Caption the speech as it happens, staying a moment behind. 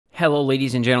Hello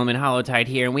ladies and gentlemen, Hollowtide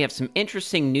here, and we have some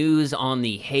interesting news on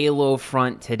the Halo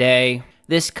front today.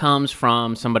 This comes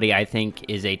from somebody I think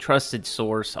is a trusted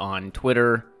source on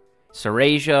Twitter,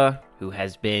 Surasia, who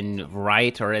has been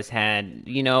right or has had,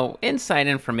 inside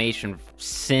information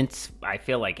since I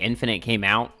feel like Infinite came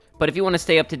out. But if you want to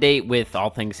stay up to date with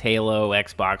all things Halo,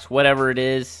 Xbox, whatever it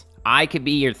is, I could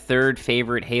be your third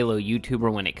favorite Halo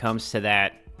YouTuber when it comes to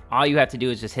that. All you have to do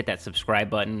is just hit that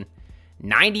subscribe button.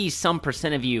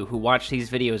 90-some% of you who watch these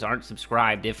videos aren't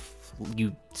subscribed. If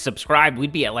you subscribed,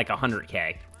 we'd be at like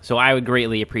 100K. So I would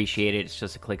greatly appreciate it. It's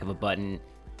just a click of a button,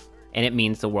 and it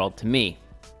means the world to me.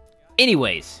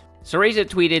 Anyways, Surasia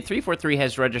tweeted, 343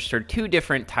 has registered 2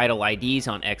 different title IDs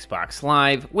on Xbox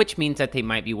Live, which means that they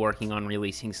might be working on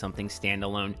releasing something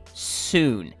standalone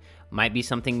soon. Might be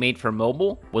something made for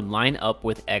mobile, would line up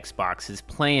with Xbox's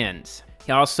plans.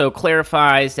 He also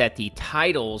clarifies that the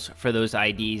titles for those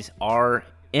IDs are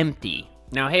empty.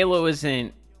 Now, Halo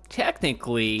isn't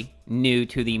technically new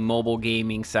to the mobile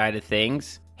gaming side of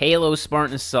things. Halo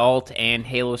Spartan Assault and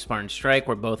Halo Spartan Strike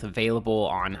were both available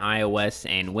on iOS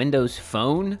and Windows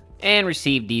Phone and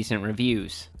received decent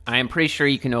reviews. I am pretty sure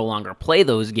you can no longer play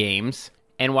those games,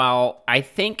 and while I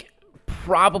think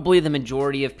probably the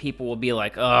majority of people will be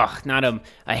like, ugh, not a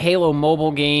Halo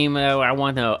mobile game, I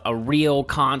want a real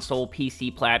console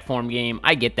PC platform game.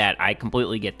 I get that, I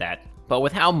completely get that. But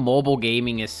with how mobile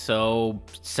gaming is so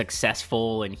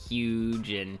successful and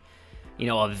huge and,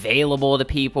 available to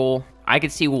people, I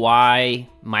could see why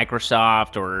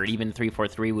Microsoft or even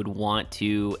 343 would want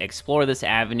to explore this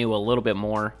avenue a little bit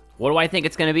more. What do I think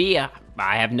it's going to be? I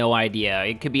have no idea.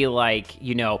 It could be like,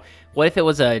 what if it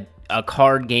was a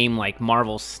card game like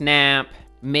Marvel Snap?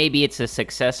 Maybe it's a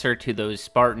successor to those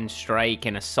Spartan Strike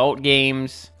and Assault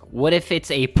games. What if it's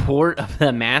a port of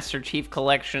the Master Chief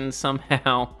Collection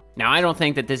somehow? Now, I don't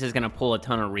think that this is going to pull a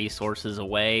ton of resources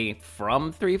away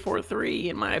from 343,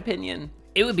 in my opinion.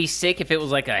 It would be sick if it was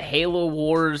like a Halo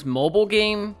Wars mobile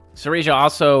game. Surasia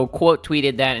also quote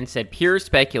tweeted that and said, pure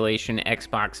speculation,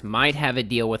 Xbox might have a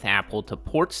deal with Apple to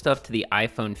port stuff to the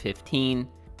iPhone 15,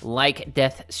 like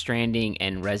Death Stranding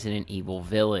and Resident Evil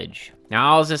Village.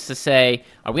 Now, all this to say,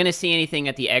 are we going to see anything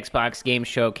at the Xbox Game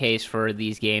Showcase for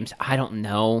these games? I don't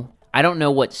know. I don't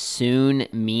know what soon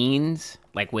means.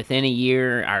 Like within a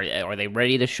year, are they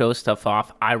ready to show stuff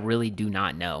off? I really do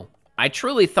not know. I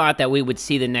truly thought that we would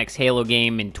see the next Halo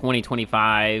game in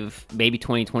 2025, maybe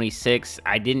 2026.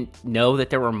 I didn't know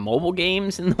that there were mobile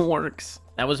games in the works.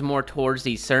 That was more towards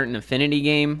the Certain Affinity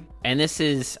game. And this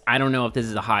is, I don't know if this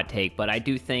is a hot take, but I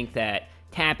do think that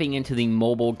tapping into the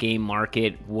mobile game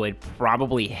market would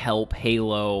probably help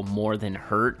Halo more than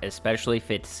hurt, especially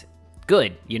if it's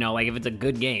good, like if it's a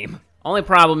good game. Only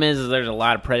problem is there's a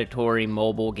lot of predatory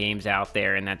mobile games out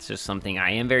there, and that's just something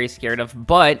I am very scared of.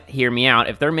 But hear me out.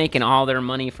 If they're making all their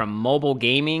money from mobile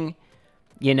gaming,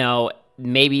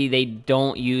 maybe they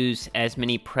don't use as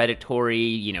many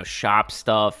predatory, shop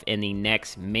stuff in the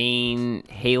next main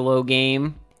Halo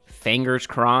game. Fingers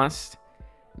crossed.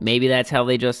 Maybe that's how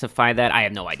they justify that. I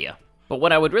have no idea. But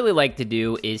what I would really like to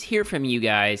do is hear from you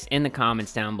guys in the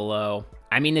comments down below.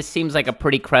 I mean, this seems like a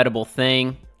pretty credible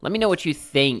thing. Let me know what you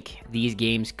think these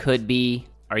games could be.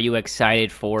 Are you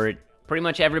excited for it? Pretty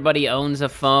much everybody owns a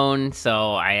phone,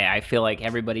 so I feel like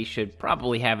everybody should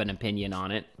probably have an opinion on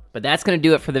it. But that's going to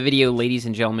do it for the video, ladies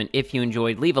and gentlemen. If you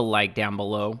enjoyed, leave a like down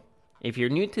below. If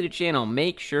you're new to the channel,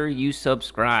 make sure you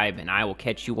subscribe, and I will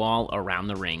catch you all around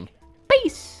the ring.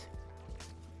 Peace!